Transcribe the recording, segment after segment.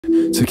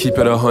To keep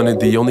it 100,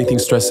 the only thing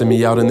stressing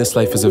me out in this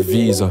life is a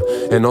visa.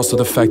 And also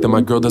the fact that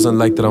my girl doesn't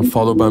like that I'm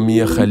followed by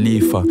Mia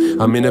Khalifa.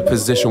 I'm in a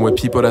position where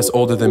people that's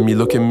older than me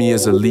look at me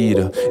as a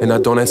leader. And I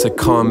don't answer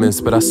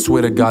comments, but I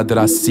swear to God that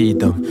I see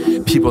them.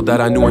 People that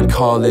I knew in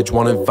college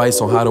want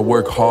advice on how to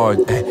work hard.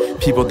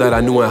 People that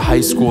I knew in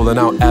high school are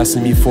now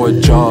asking me for a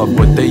job,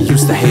 but they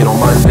used to hate on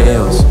my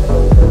nails.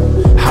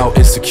 How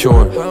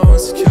insecure,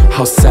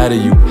 how sad are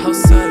you,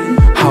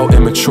 how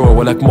immature.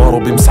 ولك مارو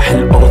بيمسح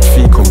الأرض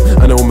فيكم.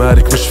 أنا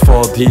ومالك مش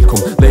فاضيلكم.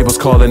 Labels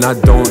calling I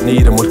don't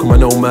need them. ولكم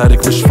أنا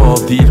ومالك مش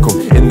فاضيلكم.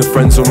 In the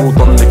friend zone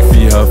وضلك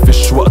فيها.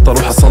 فيش وقت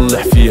أروح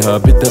أصلح فيها.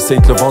 بدها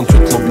سينت ليفانت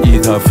ويطلب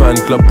إيدها. فان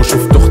كلب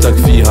وشفت أختك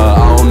فيها.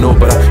 I don't know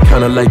but I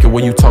kinda like it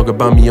when you talk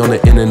about me on the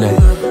internet.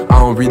 I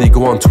don't really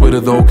go on Twitter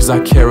though, cause I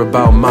care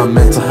about my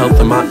mental health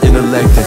and my intellect.